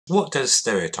What does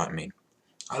stereotype mean?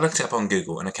 I looked it up on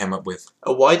Google and I came up with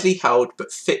a widely held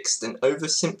but fixed and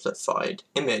oversimplified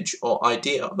image or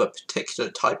idea of a particular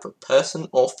type of person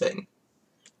or thing.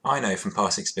 I know from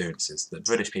past experiences that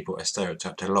British people are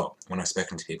stereotyped a lot when I've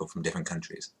spoken to people from different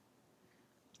countries.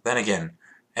 Then again,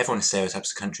 everyone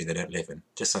stereotypes a country they don't live in,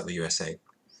 just like the USA.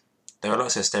 There are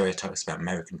lots of stereotypes about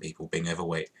American people being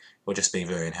overweight or just being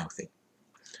very unhealthy.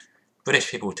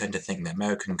 British people tend to think that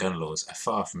American gun laws are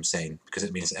far from sane because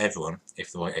it means that everyone,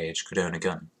 if the right age, could own a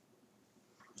gun.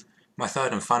 My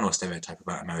third and final stereotype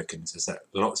about Americans is that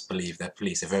lots believe their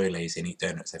police are very lazy and eat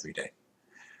donuts every day.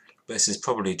 But this is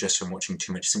probably just from watching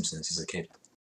too much Simpsons as a kid.